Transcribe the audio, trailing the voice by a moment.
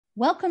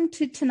Welcome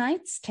to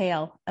tonight's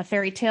tale, a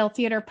fairy tale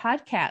theater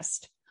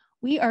podcast.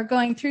 We are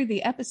going through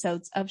the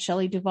episodes of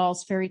Shelley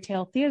Duvall's Fairy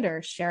Tale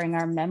Theater, sharing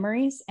our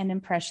memories and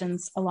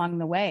impressions along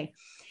the way.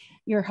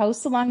 Your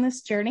hosts along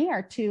this journey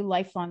are two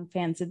lifelong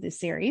fans of the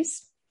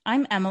series.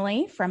 I'm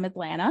Emily from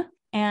Atlanta,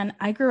 and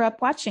I grew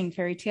up watching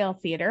fairy tale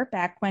theater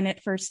back when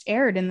it first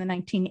aired in the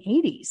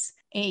 1980s.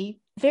 A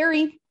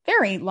very,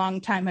 very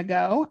long time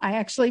ago, I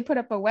actually put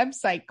up a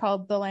website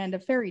called The Land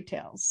of Fairy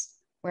Tales,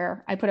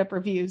 where I put up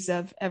reviews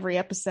of every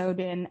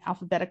episode in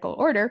alphabetical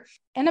order.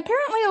 And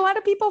apparently a lot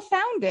of people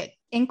found it,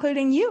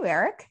 including you,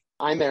 Eric.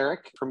 I'm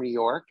Eric from New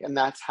York, and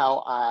that's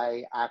how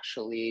I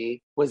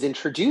actually was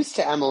introduced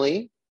to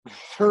Emily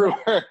through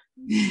her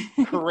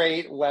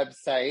great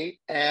website.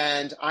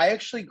 And I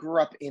actually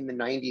grew up in the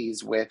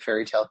 90s with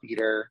fairy tale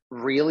theater,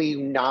 really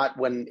not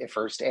when it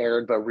first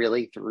aired, but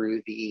really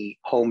through the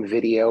home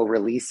video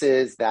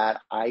releases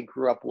that I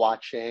grew up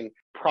watching.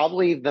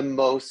 Probably the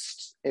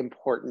most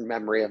important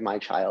memory of my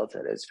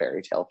childhood is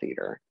fairy tale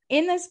theater.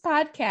 In this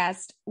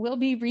podcast, we'll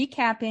be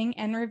recapping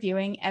and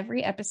reviewing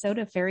every episode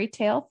of Fairy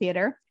Tale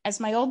Theater,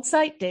 as my old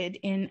site did,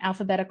 in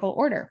alphabetical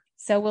order.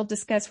 So we'll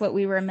discuss what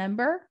we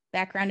remember,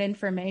 background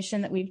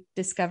information that we've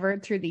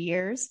discovered through the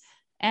years,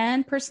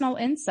 and personal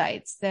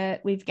insights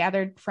that we've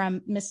gathered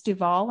from Miss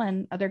Duvall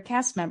and other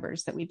cast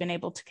members that we've been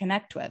able to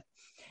connect with.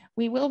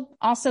 We will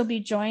also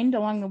be joined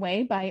along the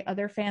way by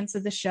other fans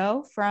of the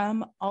show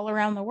from all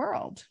around the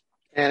world.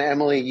 And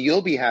Emily,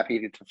 you'll be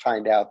happy to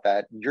find out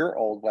that your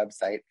old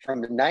website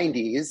from the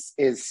 90s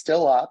is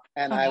still up,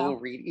 and I will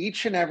read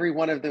each and every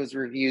one of those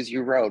reviews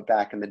you wrote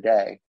back in the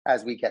day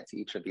as we get to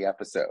each of the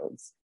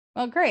episodes.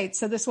 Well, great.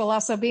 So this will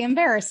also be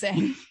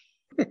embarrassing.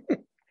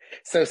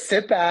 So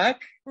sit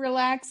back,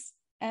 relax,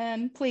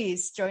 and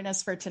please join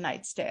us for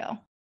tonight's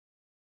tale.